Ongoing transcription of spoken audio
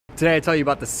Today I tell you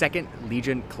about the Second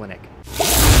Legion Clinic.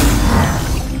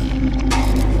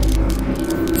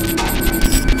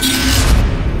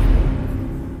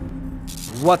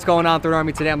 What's going on, Third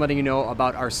Army? Today I'm letting you know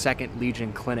about our Second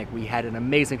Legion Clinic. We had an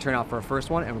amazing turnout for our first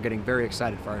one, and we're getting very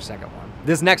excited for our second one.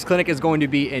 This next clinic is going to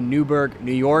be in Newburgh,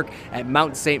 New York at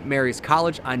Mount St. Mary's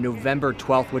College on November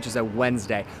 12th, which is a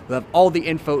Wednesday. We'll have all the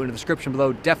info in the description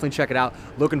below. Definitely check it out.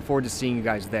 Looking forward to seeing you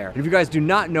guys there. And if you guys do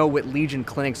not know what Legion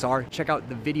clinics are, check out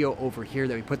the video over here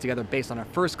that we put together based on our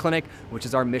first clinic, which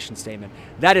is our mission statement.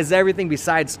 That is everything.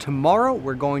 Besides, tomorrow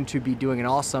we're going to be doing an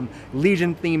awesome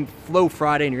Legion-themed Flow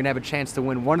Friday, and you're going to have a chance to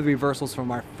win one of the reversals from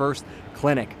our first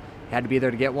clinic. You had to be there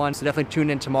to get one, so definitely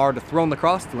tune in tomorrow to Throw in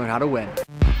Lacrosse to learn how to win.